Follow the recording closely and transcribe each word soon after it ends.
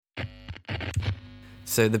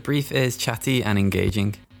So the brief is chatty and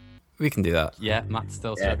engaging. We can do that. Yeah, Matt's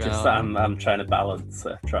still Yeah, struggling. just I'm trying to balance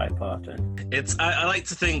a tripod. I like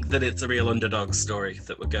to think that it's a real underdog story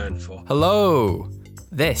that we're going for. Hello!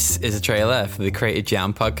 This is a trailer for the Creative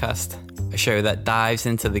Jam podcast, a show that dives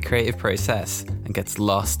into the creative process and gets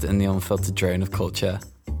lost in the unfiltered drone of culture.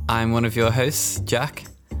 I'm one of your hosts, Jack,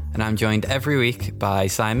 and I'm joined every week by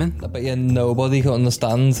Simon. I bet you nobody can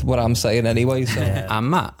understand what I'm saying anyway, so... And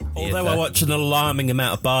Matt. Although I watch an alarming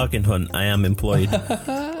amount of Bargain Hunt, I am employed.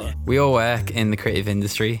 We all work in the creative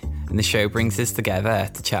industry, and the show brings us together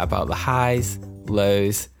to chat about the highs,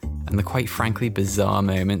 lows, and the quite frankly bizarre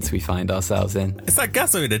moments we find ourselves in. It's like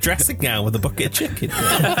Gazzo in a dressing gown with a bucket of chicken.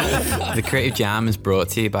 The Creative Jam is brought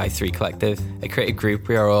to you by 3 Collective, a creative group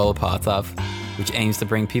we are all a part of, which aims to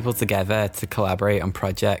bring people together to collaborate on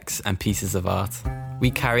projects and pieces of art.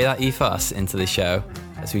 We carry that ethos into the show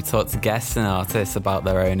as we talk to guests and artists about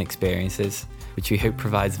their own experiences, which we hope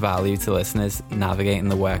provides value to listeners navigating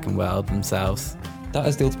the working world themselves. That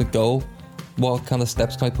is the ultimate goal. What kind of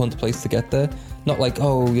steps can I put into place to get there? Not like,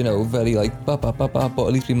 very like, but at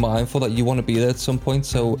least be mindful that you want to be there at some point,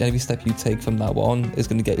 so every step you take from that one is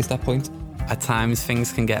going to get you to that point. At times,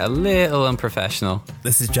 things can get a little unprofessional.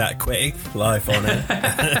 This is Jack quitting, live on it.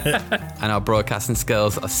 And our broadcasting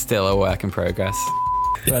skills are still a work in progress.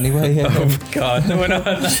 But anyway, God, no, we're not.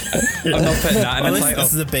 I'm not putting that in Well, the this title.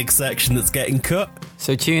 is a big section that's getting cut.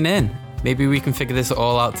 So tune in. Maybe we can figure this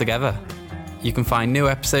all out together. You can find new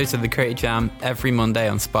episodes of The Creative Jam every Monday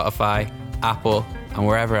on Spotify, Apple, and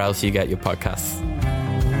wherever else you get your podcasts.